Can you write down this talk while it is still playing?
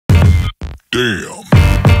Damn.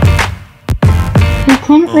 We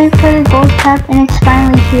can't wait for the Gold Cup, and it's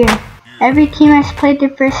finally here. Every team has played their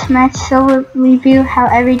first match, so we'll review how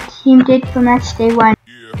every team did for match day 1.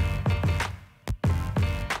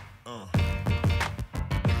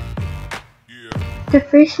 The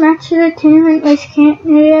first match of the tournament was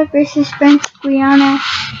Canada versus French Guiana.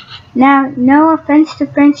 Now, no offense to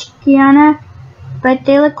French Guiana, but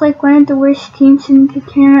they look like one of the worst teams in the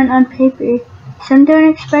tournament on paper. Some don't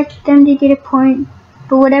expect them to get a point,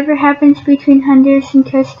 but whatever happens between Honduras and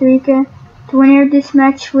Costa Rica, the winner of this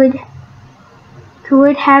match would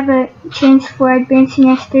have a chance for advancing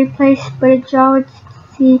as third place, but a draw would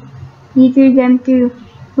see neither of them through.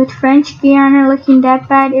 With French Guiana looking that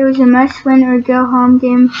bad, it was a must-win or go-home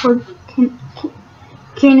game for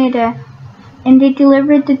Canada, and they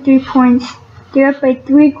delivered the 3 points. They're up by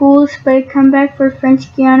 3 goals, but a comeback for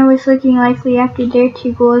French Guiana was looking likely after their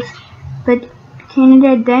 2 goals, but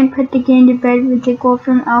Canada then put the game to bed with a goal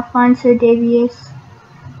from Alphonso Davies.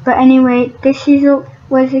 But anyway, this result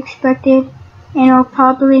was expected, and will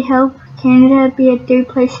probably help Canada be a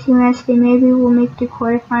third-place team as they maybe will make the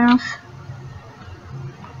quarterfinals.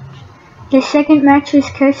 The second match was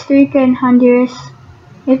Costa Rica and Honduras.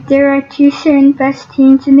 If there are 2 certain best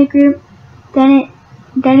teams in the group, then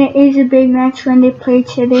it is a big match when they play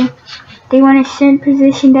each other. They want a certain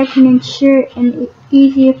position that can ensure an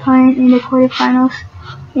easy opponent in the quarterfinals,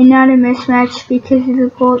 and not a mismatch because of the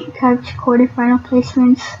Gold Cup's quarterfinal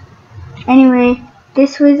placements. Anyway,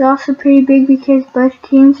 this was also pretty big because both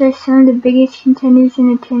teams are some of the biggest contenders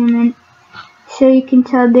in the tournament, so you can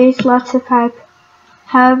tell there's lots of hype.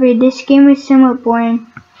 However, this game was somewhat boring.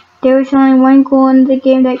 There was only 1 goal in the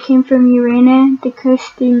game that came from Urena, the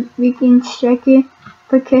Costa Rican striker,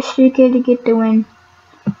 for Costa Rica to get the win.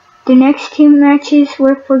 The next 2 matches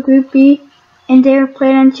were for Group B, and they were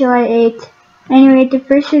played on July 8th. Anyway, the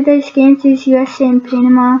first of those games is USA and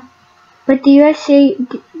Panama, but the USA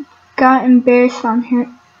got embarrassed on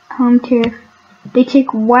home turf. They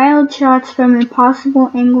took wild shots from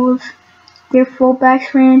impossible angles, their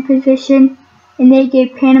fullbacks were in position, and they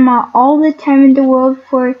gave Panama all the time in the world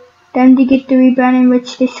for them to get the rebound in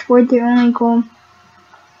which they scored their only goal.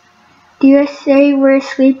 The USA were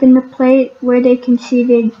asleep in the plate where they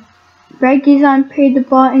conceded. Reguilon played the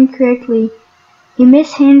ball incorrectly. He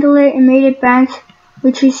mishandled it and made it bounce,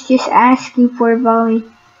 which was just asking for a volley.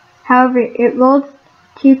 However, it rolled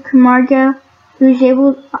to Camargo, who was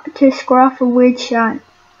able to score off a weird shot.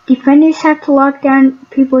 Defenders have to lock down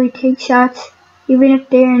people who take shots, even if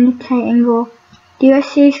they are in a tight angle. The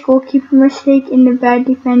USA's goalkeeper mistake in the bad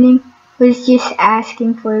defending was just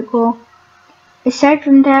asking for a goal. Aside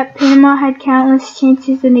from that, Panama had countless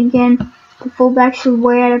chances, and again, the fullbacks were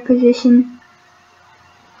way out of position.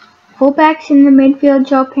 Fullbacks in the midfield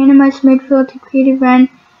draw Panama's midfield to create a run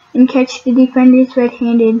and catch the defenders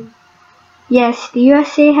red-handed. Yes, the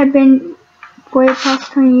USA have been, for the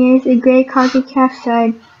past 20 years, a great CONCACAF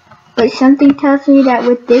side, but something tells me that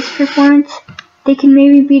with this performance, they can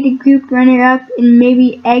maybe be the group runner-up and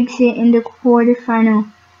maybe exit in the quarterfinal.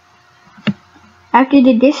 After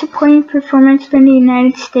the disappointing performance from the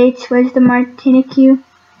United States was the Martinique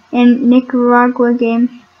and Nicaragua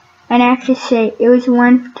game, and I have to say, it was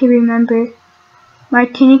one to remember.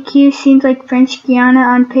 Martinique seems like French Guiana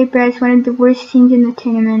on paper as one of the worst teams in the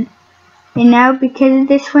tournament, and now because of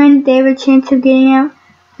this win, they have a chance of getting out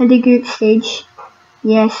of the group stage.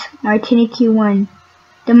 Yes, Martinique won.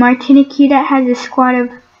 The Martinique that has a squad of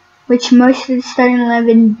which most of the starting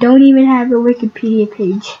 11 don't even have a Wikipedia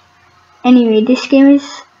page. Anyway, this game is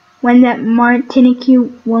one that Martinique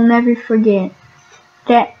will never forget.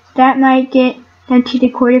 That might get them to the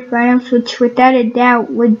quarterfinals, which without a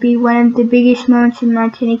doubt would be one of the biggest moments in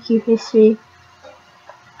Martinique history.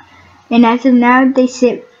 And as of now, they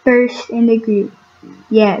sit first in the group.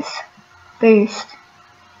 Yes, first.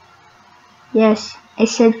 Yes, I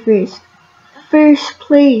said first. First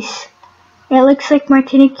place. It looks like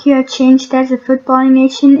Martinique have changed as a footballing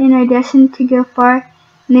nation and are destined to go far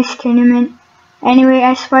in this tournament. Anyway,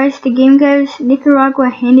 as far as the game goes, Nicaragua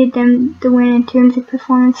handed them the win in terms of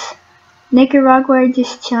performance. Nicaragua are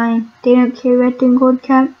just chilling. They don't care about the Gold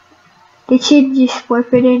Cup. They should have just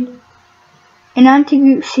forfeited. And on to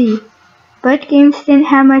Group C. Both games didn't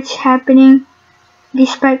have much happening,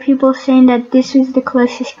 despite people saying that this was the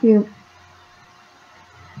closest group.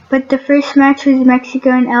 But the first match was Mexico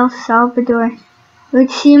and El Salvador. It would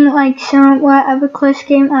seem like somewhat of a close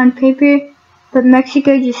game on paper, but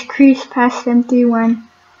Mexico just cruised past them 3-1.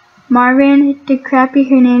 Marvin, De Crappy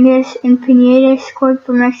Hernandez, and Pineda scored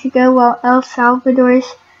for Mexico, while El Salvador's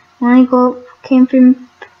only goal came from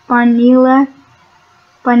Bonilla,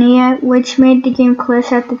 which made the game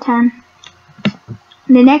close at the time.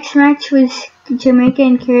 The next match was Jamaica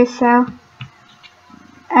and Curacao.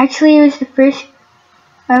 Actually, it was the first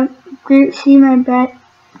Group C, my bet.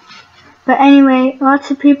 But anyway,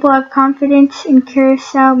 lots of people have confidence in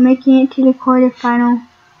Curacao making it to the quarterfinal.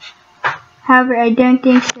 However, I don't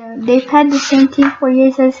think so. They've had the same team for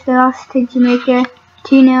years as they lost to Jamaica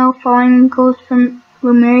 2-0 following goals from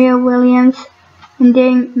Romario Williams and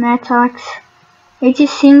Darren Mattox. It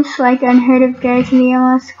just seems like unheard of guys in the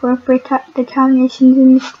MLS score for the top nations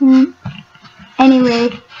in this tournament.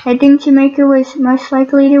 Anyway, I think Jamaica was most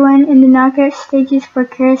likely to win, and the knockout stages for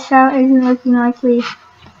Curacao isn't looking likely,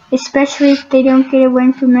 especially if they don't get a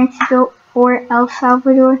win from Mexico or El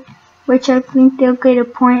Salvador, which I think they'll get a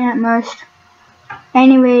point at most.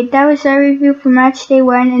 Anyway, that was our review for Matchday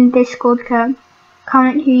 1 in this Gold Cup.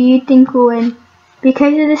 Comment who you think will win.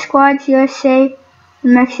 Because of the squads USA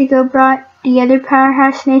and Mexico brought, the other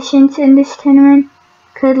powerhouse nations in this tournament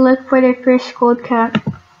could look for their first Gold Cup.